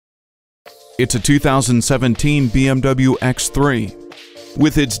It's a 2017 BMW X3.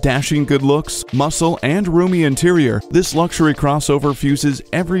 With its dashing good looks, muscle, and roomy interior, this luxury crossover fuses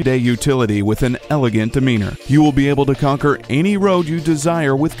everyday utility with an elegant demeanor. You will be able to conquer any road you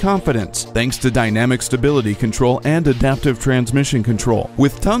desire with confidence, thanks to dynamic stability control and adaptive transmission control.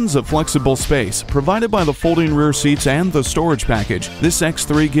 With tons of flexible space provided by the folding rear seats and the storage package, this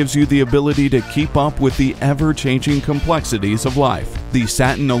X3 gives you the ability to keep up with the ever-changing complexities of life. The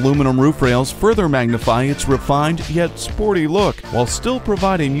satin aluminum roof rails further magnify its refined yet sporty look, while still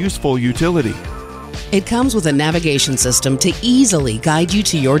providing useful utility. It comes with a navigation system to easily guide you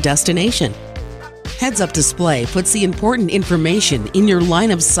to your destination. Heads-up display puts the important information in your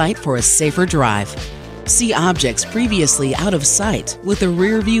line of sight for a safer drive. See objects previously out of sight with a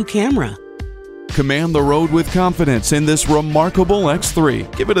rear-view camera. Command the road with confidence in this remarkable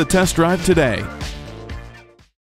X3. Give it a test drive today.